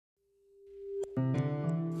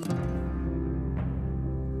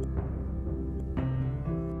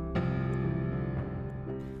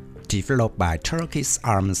Developed by Turkish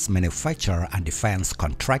arms manufacturer and defense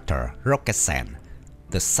contractor Roketsan,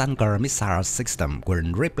 the Sungur Missile System will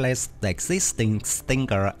replace the existing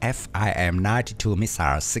Stinger FIM-92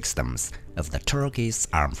 missile systems of the Turkish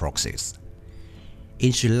Armed Forces.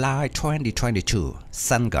 In July 2022,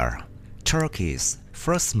 Sungur, Turkey's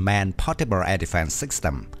first manned portable air defense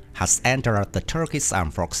system, has entered the Turkish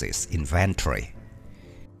Armed Forces inventory.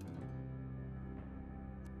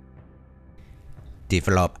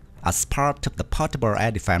 Developed as part of the Portable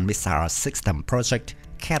Air Defense Missile System project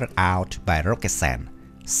carried out by Roketsan,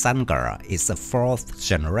 Sungur is a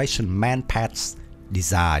fourth-generation manpads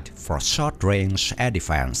designed for short-range air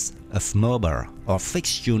defense of mobile or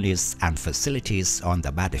fixed units and facilities on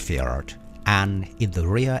the battlefield and in the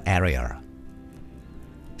rear area.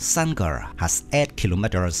 Sungur has 8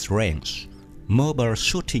 km range, mobile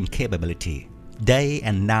shooting capability, day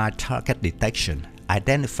and night target detection,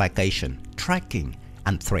 identification, tracking,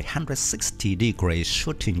 and 360-degree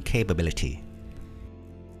shooting capability.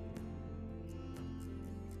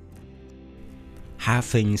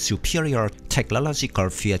 Having superior technological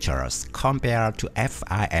features compared to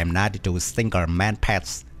FIM-92 Stinger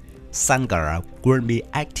manpads, Sungur will be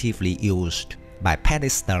actively used by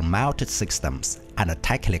pedestal-mounted systems and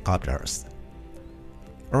attack helicopters.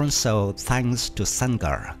 Also, thanks to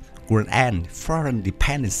Sungur, will end foreign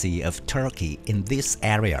dependency of Turkey in this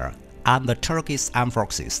area, and the Turkish Armed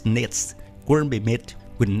Forces needs will be met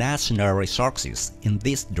with national resources in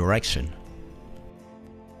this direction.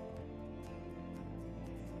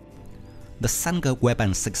 The Sungur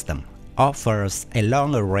weapon system offers a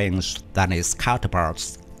longer range than its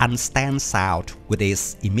counterparts and stands out with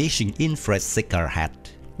its emission infrared seeker head,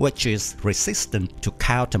 which is resistant to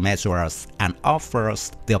countermeasures and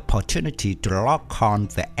offers the opportunity to lock on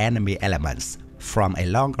the enemy elements from a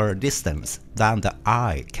longer distance than the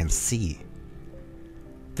eye can see.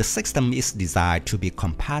 The system is designed to be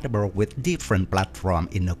compatible with different platform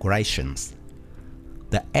integrations.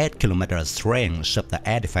 The 8 km range of the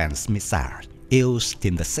air defense missile used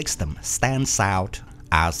in the system stands out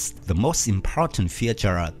as the most important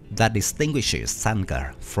feature that distinguishes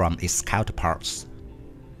Sungur from its counterparts.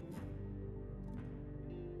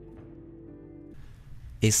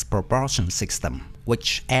 Its propulsion system,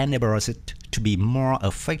 which enables it to be more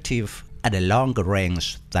effective at a longer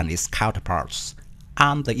range than its counterparts,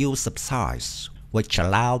 and the use of sights, which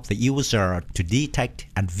allow the user to detect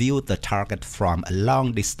and view the target from a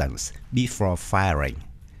long distance before firing,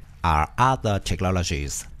 are other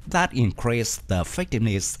technologies that increase the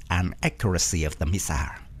effectiveness and accuracy of the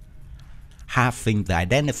missile. Having the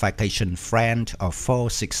identification friend or foe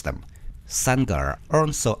system, Sungur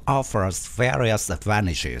also offers various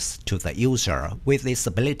advantages to the user with its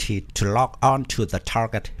ability to lock onto the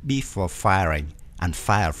target before firing and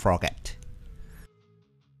fire forget.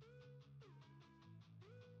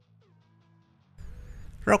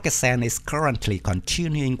 Roketsan is currently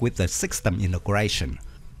continuing with the system integration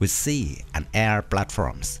with sea and air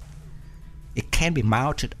platforms. It can be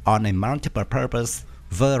mounted on a multiple-purpose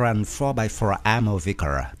Veteran 4x4 ammo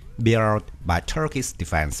vehicle built by Turkish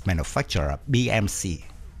defense manufacturer BMC.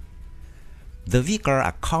 The vehicle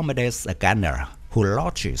accommodates a gunner who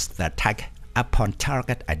launches the attack upon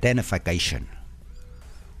target identification.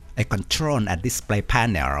 A control and display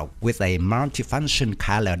panel with a multifunction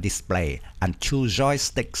color display and 2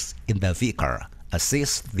 joysticks in the vehicle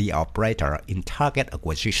assists the operator in target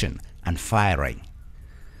acquisition and firing.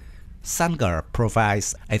 Sungur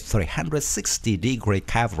provides a 360-degree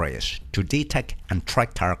coverage to detect and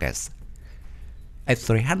track targets. A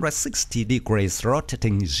 360 degrees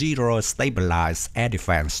rotating zero-stabilized air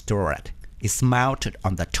defense turret is mounted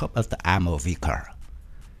on the top of the ammo vehicle.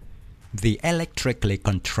 The electrically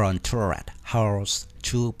controlled turret holds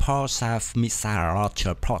 2 pulse-off missile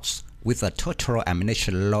launcher pods with a total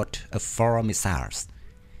ammunition load of 4 missiles.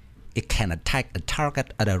 It can attack a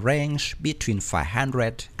target at a range between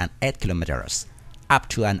 500 and 8 km, up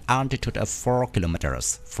to an altitude of 4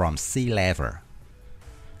 km from sea level.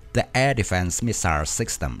 The air defense missile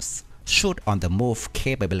system's shoot-on-the-move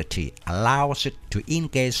capability allows it to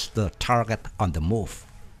engage the target on the move.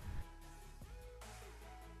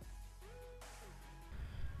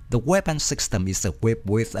 The weapon system is equipped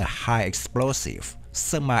with a high-explosive,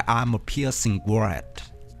 semi-armor-piercing warhead.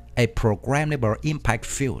 A programmable impact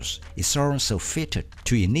fuse is also fitted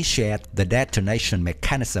to initiate the detonation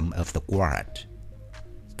mechanism of the warhead.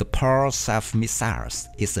 The pulse-off missiles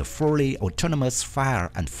is a fully autonomous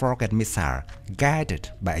fire and forget missile guided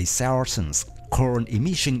by a Celson's current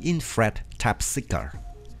emission infrared type seeker.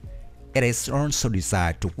 It is also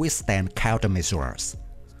designed to withstand countermeasures.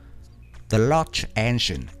 The launch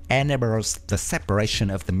engine enables the separation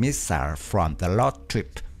of the missile from the load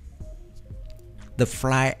tube. The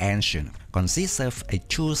flight engine consists of a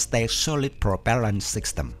two-stage solid propellant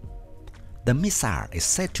system. The missile is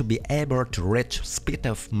said to be able to reach speed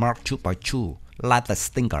of Mach 2.2 like the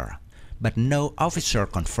Stinger, but no official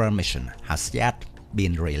confirmation has yet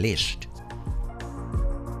been released.